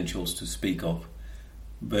credentials to speak of.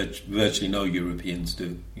 Virtually no Europeans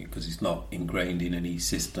do, because he's not ingrained in any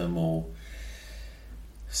system.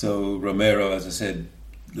 So Romero, as I said,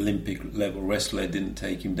 Olympic level wrestler, didn't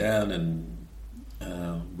take him down, and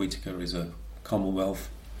Whittaker is a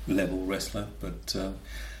Commonwealth level wrestler. But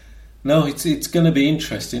no, it's going to be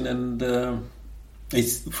interesting, and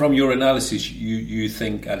it's from your analysis, you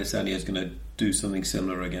think Adesanya is going to do something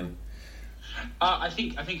similar again? I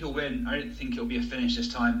think he'll win. I don't think it'll be a finish this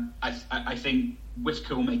time. I think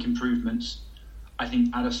Whittaker will make improvements. I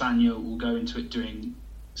think Adesanya will go into it doing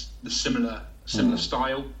the similar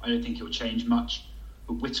style. I don't think he'll change much,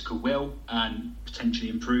 but Whittaker will, and potentially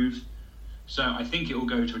improve. So I think it will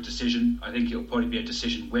go to a decision. I think it will probably be a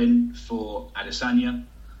decision win for Adesanya.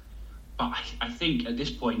 But I think at this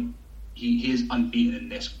point he is unbeaten in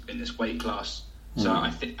this weight class. So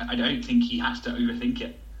I don't think he has to overthink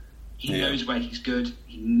it. He knows where he's good.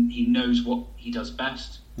 He knows what he does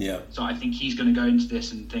best. Yeah. So I think he's going to go into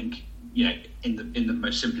this and think, in the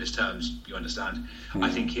most simplest terms, you understand. I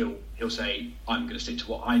think he'll say, I'm going to stick to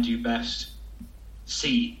what I do best.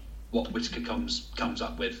 See what Whittaker comes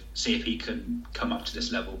up with. See if he can come up to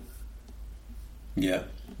this level. Yeah.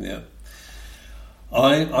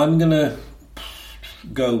 I'm going to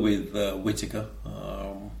go with Whittaker.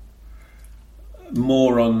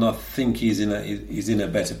 More on, I think he's in a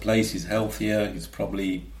better place. He's healthier. He's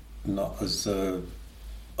probably not as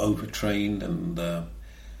overtrained and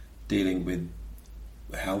dealing with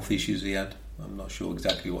health issues he had. I'm not sure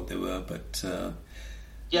exactly what they were, but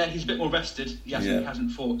yeah, he's a bit more rested. He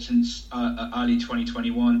hasn't fought since early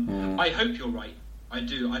 2021. I hope you're right. I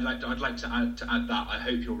do. I'd like to add that. I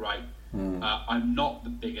hope you're right. I'm not the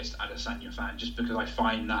biggest Adesanya fan, just because I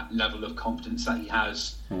find that level of confidence that he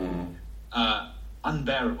has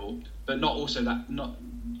unbearable, but not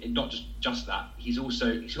just that. He's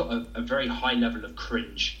got a very high level of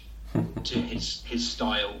cringe to his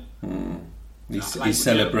style. His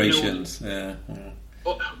celebrations,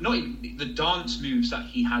 not even the dance moves that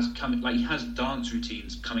he has coming. Like, he has dance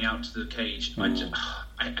routines coming out to the cage. I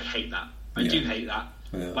hate that. I do hate that.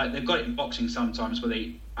 Yeah. Like, they've got it in boxing sometimes where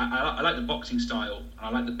I like the boxing style, and I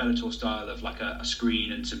like the Bellator style of like a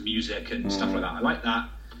screen and some music and stuff like that. I like that.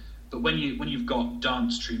 But when you've got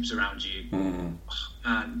dance troops around you,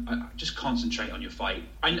 man, just concentrate on your fight.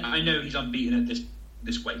 I know he's unbeaten at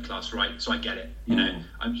this weight class, right? So I get it. You know,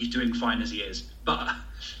 he's doing fine as he is, but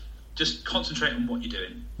just concentrate on what you're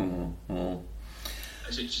doing.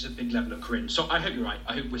 It's just a big level of cringe. So I hope you're right.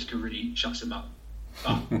 I hope Whittaker really shuts him up.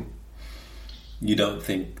 But you don't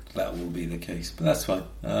think that will be the case, but that's fine.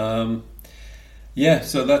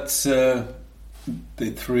 So that's the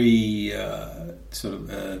three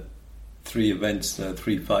three events,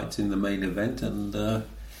 3 fights in the main event, and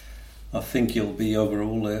I think you'll be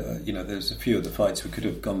overall. There's a few of the fights we could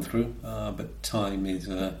have gone through, but time is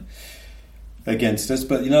against us.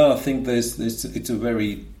 But I think it's a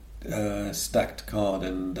very stacked card,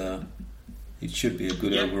 and it should be a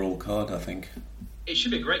good overall card. I think it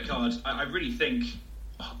should be a great card. I really think,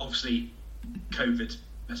 obviously, COVID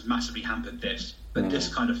has massively hampered this, but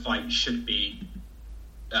this kind of fight should be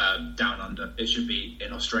down under. It should be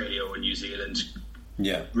in Australia or New Zealand.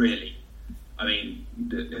 Yeah, really. I mean,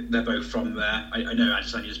 they're both from there. I know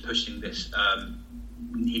Adesanya is pushing this.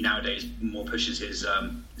 He nowadays more pushes his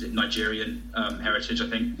is it Nigerian heritage, I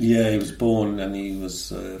think. Yeah, he was born and he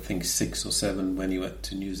was I think 6 or 7 when he went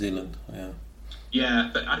to New Zealand. Yeah,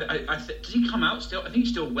 but did he come out still? I think he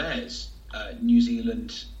still wears New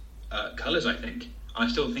Zealand colours. I think. I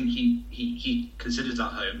still think he considers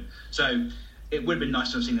that home. So it would have been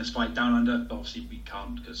nice to have seen this fight down under, but obviously we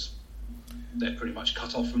can't because they're pretty much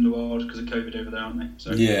cut off from the world because of COVID over there, aren't they?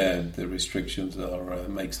 So yeah, the restrictions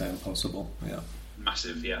makes that impossible. Yeah,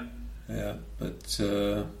 massive. Yeah. Yeah, but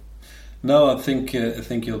no, I think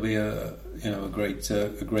it'll be a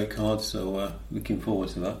great card. So looking forward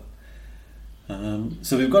to that.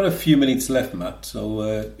 So we've got a few minutes left, Matt.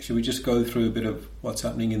 So should we just go through a bit of what's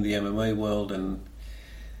happening in the MMA world and?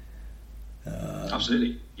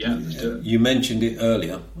 Absolutely, yeah. Let's do it. You mentioned it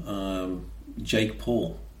earlier, Jake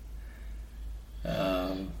Paul.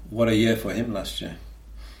 What a year for him last year.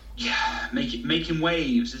 Yeah, making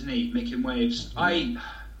waves, isn't he? Making waves.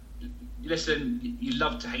 Listen. You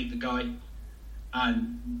love to hate the guy,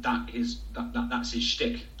 and that's his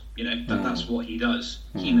shtick. You know, that's what he does.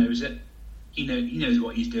 He knows it. He knows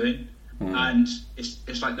what he's doing, and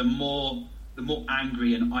it's like the more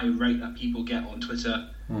angry and irate that people get on Twitter,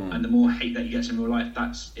 and the more hate that he gets in real life,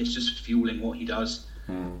 it's just fueling what he does.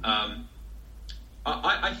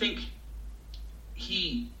 I think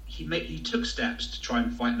he took steps to try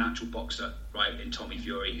and fight an actual boxer, right, in Tommy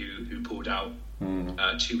Fury, who pulled out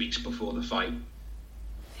 2 weeks before the fight.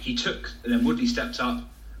 He took, and then Woodley stepped up,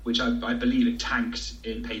 which I believe it tanked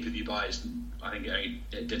in pay-per-view buys. I think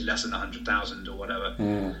it did less than 100,000 or whatever.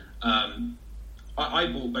 I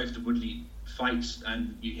bought both the Woodley fights,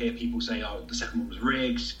 and you hear people say, "Oh, the second one was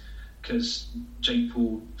rigged because Jake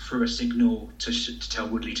Paul threw a signal to tell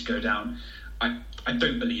Woodley to go down." I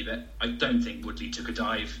don't believe it. I don't think Woodley took a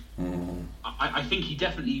dive. I think he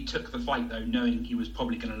definitely took the fight though, knowing he was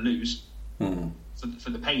probably going to lose for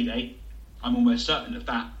the payday. I'm almost certain of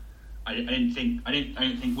that. I don't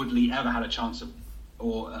think Woodley ever had a chance of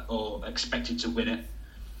or expected to win it.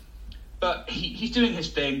 But he's doing his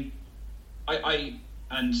thing.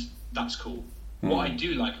 And that's cool. What I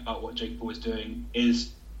do like about what Jake Paul is doing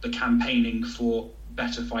is the campaigning for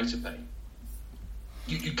better fighter pay.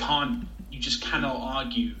 You just cannot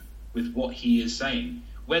argue with what he is saying,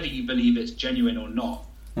 whether you believe it's genuine or not.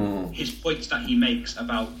 His points that he makes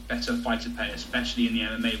about better fighter pay, especially in the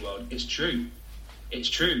MMA world, it's true. It's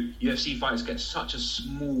true. UFC fighters get such a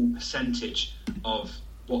small percentage of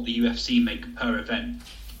what the UFC make per event,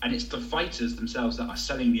 and it's the fighters themselves that are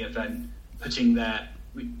selling the event,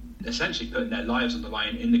 essentially putting their lives on the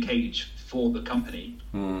line in the cage for the company,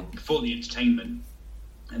 for the entertainment,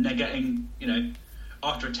 and they're getting,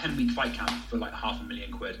 after a 10-week fight camp for like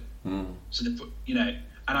 £500,000. So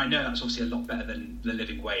and I know that's obviously a lot better than the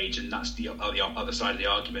living wage, and that's the other side of the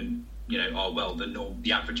argument.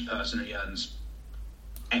 The average person only earns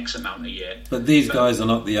X amount a year. But these guys are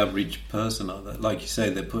not the average person, are they? Like you say,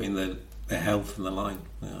 they're putting their health on the line.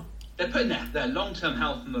 Yeah. They're putting their long-term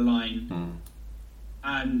health on the line.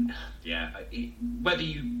 And whether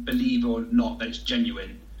you believe or not that it's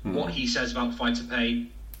genuine, what he says about fighter pay,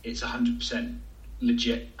 it's 100%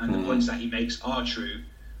 legit, and the points that he makes are true.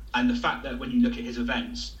 And the fact that when you look at his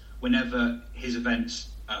events, whenever his events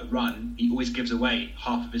run, he always gives away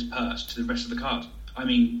half of his purse to the rest of the card. I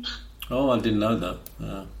mean, I didn't know that.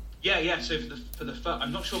 Yeah. So for the first,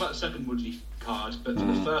 I'm not sure about the second Woodley card, but for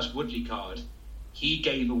the first Woodley card, he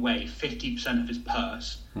gave away 50% of his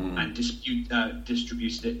purse and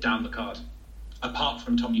distributed it down the card, apart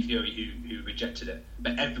from Tommy Fury, who rejected it.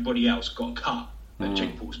 But everybody else got a cut of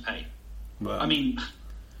Jake Paul's pay. Wow. I mean,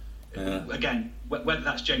 again, whether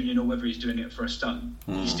that's genuine or whether he's doing it for a stunt,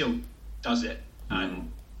 he still does it.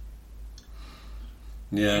 And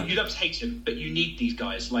yeah, you love to hate him, but you need these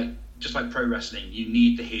guys. Like just like pro wrestling, you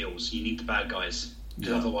need the heels, you need the bad guys,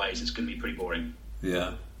 because otherwise it's going to be pretty boring.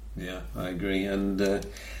 Yeah, I agree. And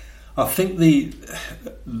I think the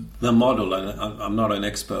model, and I'm not an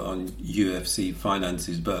expert on UFC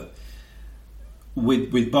finances, but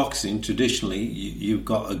with boxing, traditionally, you've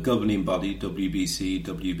got a governing body, WBC,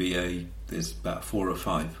 WBA, there's about 4 or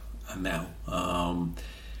 5 now. And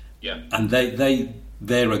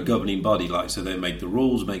they're a governing body, so they make the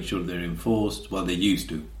rules, make sure they're enforced. Well, they used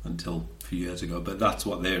to until a few years ago, but that's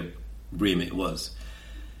what their remit was.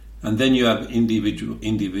 And then you have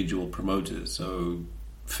individual promoters. So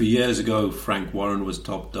a few years ago, Frank Warren was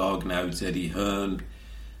top dog. Now it's Eddie Hearn.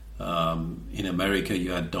 In America,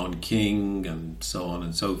 you had Don King, and so on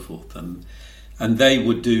and so forth. And they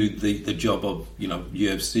would do the job of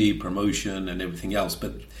UFC promotion and everything else.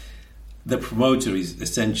 But the promoter is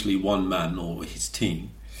essentially one man or his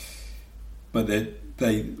team. But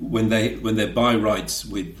when they buy rights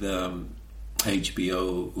with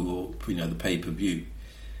HBO or the pay-per-view,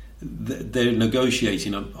 they're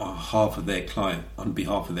negotiating on behalf of their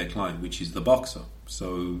client, which is the boxer.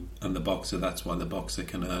 So, and the boxer, that's why the boxer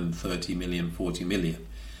can earn 30 million, 40 million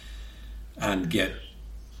and get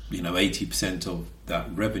 80% of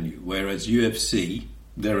that revenue. Whereas UFC,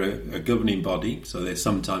 they're a governing body, so they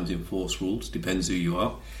sometimes enforce rules, depends who you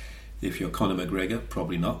are. If you're Conor McGregor,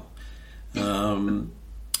 probably not.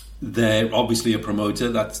 They're obviously a promoter,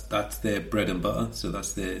 that's their bread and butter, so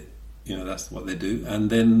that's their that's what they do. And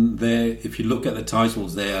then if you look at the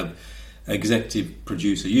titles, they have executive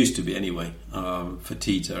producer, used to be anyway,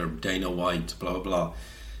 Fertitta, Dana White, blah blah blah.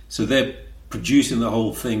 So they're producing the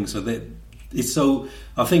whole thing. So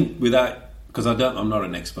I think because I'm not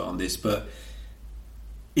an expert on this, but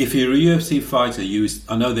if you're a UFC fighter,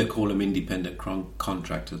 I know they call them independent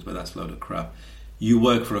contractors, but that's a load of crap. You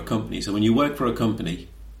work for a company. So when you work for a company,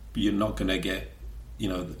 you're not going to get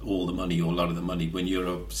all the money or a lot of the money. When you're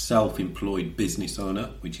a self-employed business owner,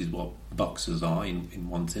 which is what boxers are in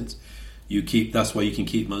one sense, that's why you can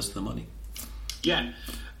keep most of the money. Yeah,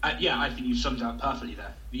 I think you summed it up perfectly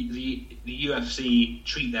there. The UFC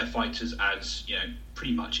treat their fighters as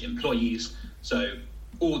pretty much employees. So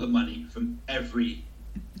all the money from every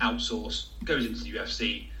outsource goes into the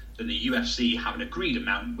UFC. Then the UFC have an agreed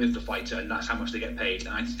amount with the fighter, and that's how much they get paid. And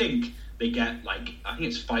I think they get I think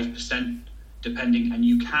it's 5%. Depending, and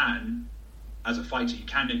you can, as a fighter, you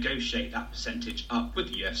can negotiate that percentage up with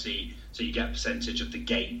the UFC, so you get a percentage of the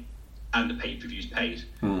gate and the pay-per-views paid.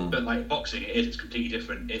 But like boxing, it's completely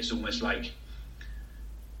different. It's almost like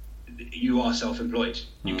you are self-employed.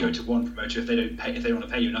 You go to one promoter, if they don't want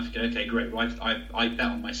to pay you enough, you go, okay, great. Well, I bet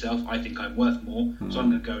on myself. I think I'm worth more, so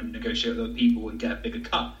I'm going to go and negotiate with other people and get a bigger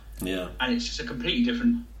cut. Yeah, and it's just a completely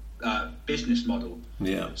different business model.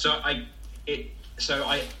 Yeah. So and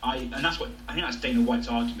that's I think that's Dana White's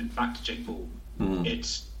argument back to Jake Paul.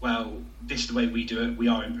 It's, this is the way we do it. We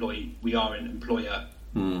are an employer.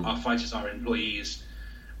 Our fighters are employees.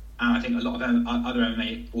 And I think a lot of other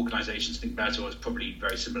MMA organisations think Bellator is probably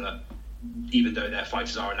very similar, even though their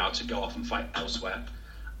fighters are allowed to go off and fight elsewhere.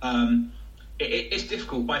 It's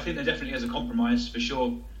difficult, but I think there definitely is a compromise for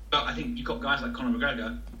sure. But I think you've got guys like Conor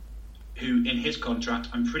McGregor, who in his contract,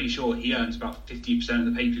 I'm pretty sure he earns about 50% of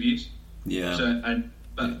the pay-per-views. Yeah. So, I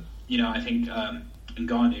think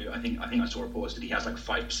Ngannou, I think I saw reports that he has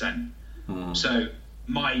 5%.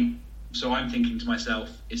 So I'm thinking to myself,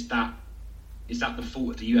 is that the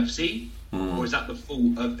fault of the UFC, or is that the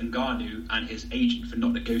fault of Ngannou and his agent for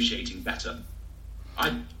not negotiating better?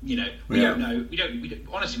 We don't know. We don't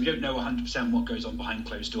honestly, we don't know 100% what goes on behind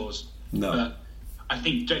closed doors. No. But I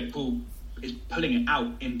think Jake Paul is pulling it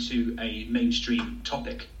out into a mainstream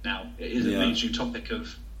topic now. It is a mainstream topic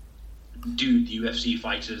of, do the UFC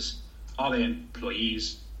fighters, are they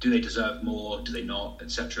employees? Do they deserve more? Do they not?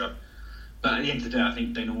 Etc. But at the end of the day, I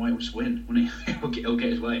think Dana White will just win. He'll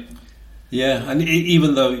get his way. Yeah, and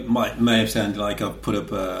even though it may have sounded like I've put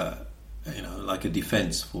up a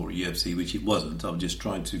defence for UFC, which it wasn't. I'm just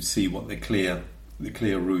trying to see what the clear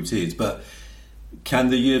route is. But can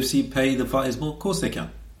the UFC pay the fighters more? Of course they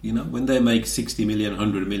can. When they make 60 million,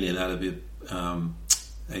 100 million out of it,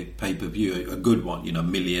 a pay-per-view, a good one,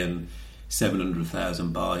 1 million,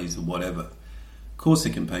 700,000 buys or whatever. Of course they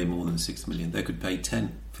can pay more than 6 million. They could pay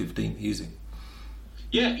 10, 15 easy.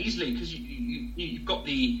 Yeah, easily, because you've got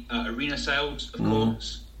the arena sales, of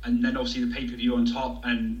course, and then obviously the pay-per-view on top,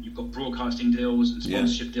 and you've got broadcasting deals and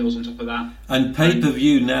sponsorship deals on top of that. And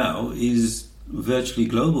pay-per-view now is virtually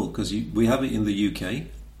global, because we have it in the UK,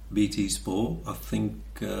 BT Sport. I think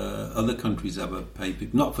other countries have a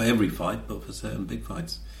pay-per-view, not for every fight, but for certain big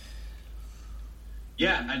fights.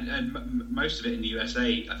 Yeah, and most of it in the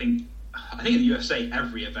USA. I think in the USA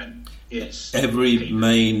every event is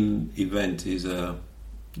main event is a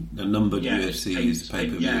numbered UFC is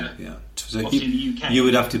pay-per-view. Yeah. So in the UK, you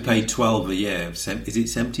would have to pay $12 a year. Is it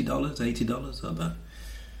 $70, $80 or that?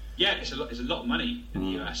 Yeah, it's a lot of money in the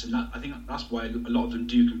US, and I think that's why a lot of them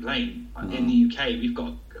do complain. In the UK, we've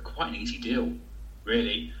got quite an easy deal,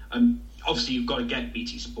 really. Obviously, you've got to get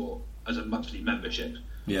BT Sport as a monthly membership.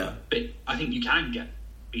 Yeah, but I think you can get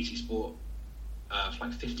BT Sport for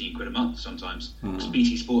like £15 a month sometimes. Because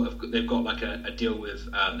BT Sport they've got like a deal with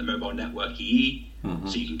the mobile network EE,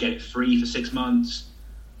 so you can get it free for 6 months.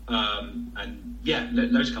 And yeah,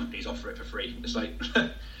 loads of companies offer it for free. It's like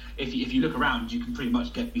if you look around, you can pretty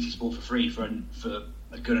much get BT Sport for free for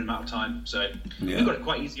a good amount of time. So we've got it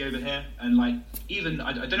quite easy over here. And like even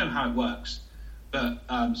I don't know how it works, but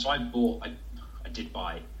so I did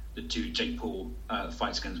buy the 2 Jake Paul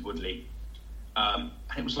fights against Woodley, and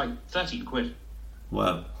it was like £13.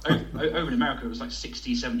 Wow. Over in America, it was like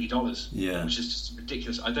 $60-$70. Yeah, which is just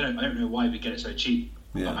ridiculous. I don't know why we get it so cheap.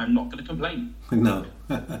 Yeah. But I'm not going to complain. No.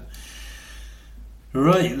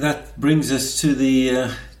 Right, that brings us to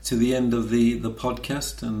the end of the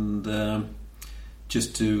podcast, and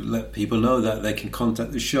just to let people know that they can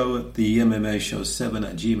contact the show at the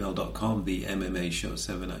MMAshow7@gmail.com, the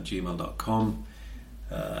MMAshow7@gmail.com.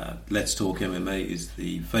 Let's Talk MMA is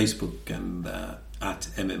the Facebook, and at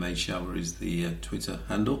MMA Shower is the Twitter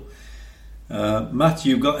handle. Matt,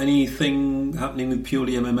 you got anything happening with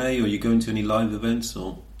Purely MMA, or are you going to any live events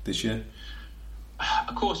or this year?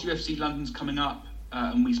 Of course, UFC London's coming up,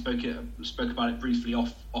 and we spoke about it briefly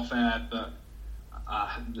off air. But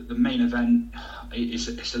the main event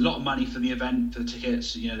it's a lot of money for the event, for the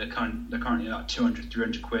tickets. You know, they're currently like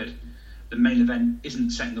 200-300 quid. The main event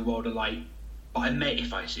isn't setting the world alight, but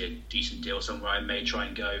if I see a decent deal somewhere, I may try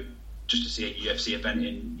and go just to see a UFC event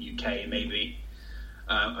in UK, maybe.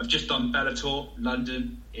 I've just done Bellator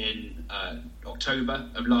London in October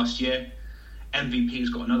of last year. MVP's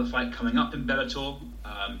got another fight coming up in Bellator,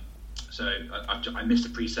 so I missed a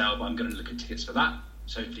pre-sale, but I'm going to look at tickets for that.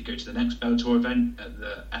 So hopefully go to the next Bellator event at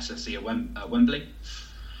the SSC at Wembley.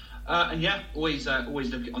 And yeah, always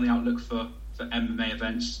look on the outlook for MMA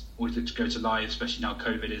events. Always look to go to live, especially now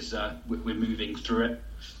COVID is we're moving through it.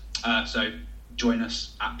 So join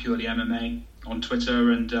us at Purely MMA on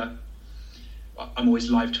Twitter, and I'm always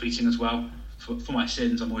live tweeting as well. For my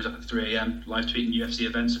sins, I'm always up at 3 a.m. live tweeting UFC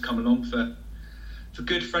events, so come along for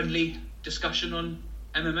good, friendly discussion on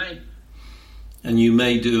MMA. And you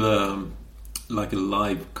may do like a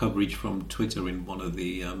live coverage from Twitter in one of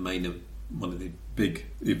the big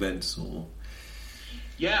events, or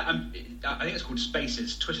yeah, I think it's called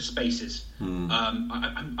Spaces, Twitter Spaces.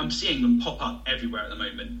 I'm seeing them pop up everywhere at the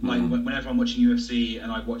moment. Like whenever I'm watching UFC, and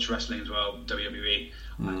I watch wrestling as well, WWE.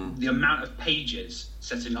 The amount of pages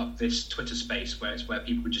setting up this Twitter space where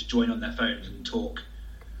people can just join on their phones and talk.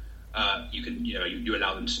 You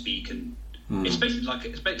allow them to speak, and it's basically like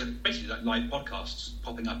live podcasts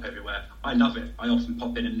popping up everywhere. I love it. I often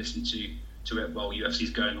pop in and listen to it while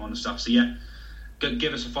UFC's going on and stuff. So yeah,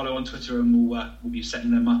 give us a follow on Twitter, and we'll be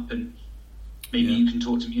setting them up, and maybe you can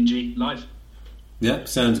talk to me and G live. Yeah,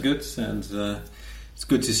 sounds good. It's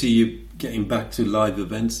good to see you getting back to live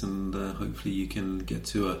events, and hopefully you can get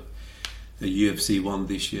to a UFC one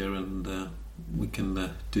this year, and we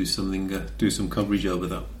can do some coverage over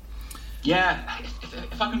that. Yeah,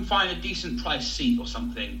 if I can find a decent price seat or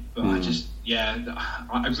something, but I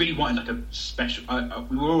really wanted like a special.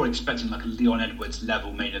 We were all expecting like a Leon Edwards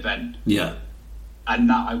level main event. Yeah, and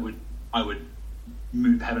that I would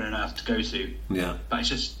move heaven and earth to go to. Yeah, but it's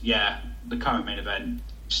just the current main event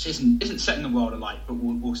just isn't setting the world alight. But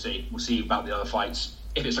we'll see. We'll see about the other fights.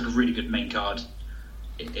 If it's like a really good main card,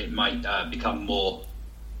 it might become more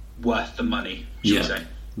worth the money. Should we say?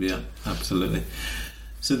 Yeah, absolutely.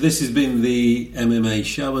 So this has been the MMA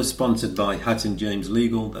Shower, sponsored by Hatton James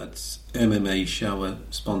Legal. That's MMA Shower,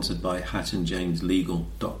 sponsored by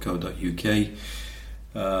hattonjameslegal.co.uk.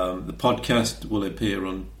 The podcast will appear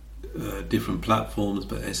on different platforms,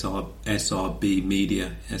 but SRB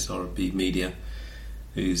Media is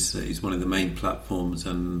one of the main platforms,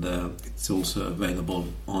 and it's also available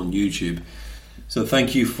on YouTube. So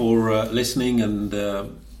thank you for listening, and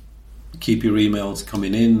keep your emails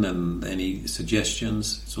coming in, and any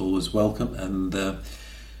suggestions, it's always welcome. And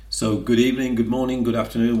so good evening, good morning, good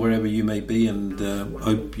afternoon, wherever you may be, and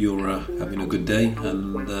hope you're having a good day,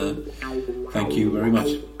 and thank you very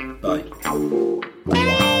much. Bye.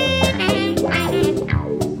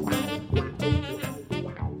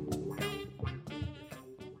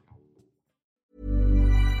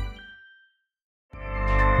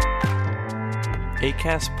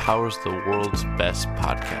 Acast powers the world's best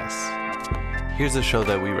podcasts. Here's a show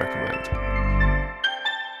that we recommend.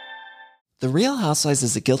 The Real Housewives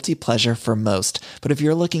is a guilty pleasure for most, but if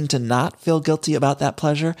you're looking to not feel guilty about that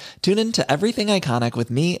pleasure, tune in to Everything Iconic with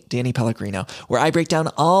me, Danny Pellegrino, where I break down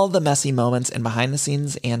all the messy moments and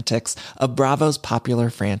behind-the-scenes antics of Bravo's popular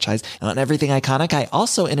franchise. And on Everything Iconic, I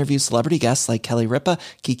also interview celebrity guests like Kelly Ripa,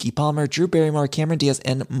 Keke Palmer, Drew Barrymore, Cameron Diaz,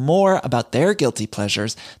 and more about their guilty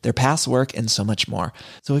pleasures, their past work, and so much more.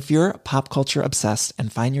 So if you're pop culture obsessed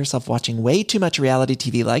and find yourself watching way too much reality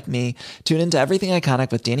TV like me, tune into Everything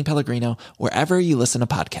Iconic with Danny Pellegrino, wherever you listen to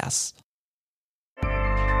podcasts.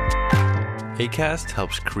 Acast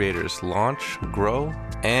helps creators launch, grow,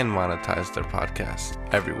 and monetize their podcasts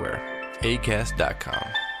everywhere.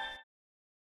 Acast.com.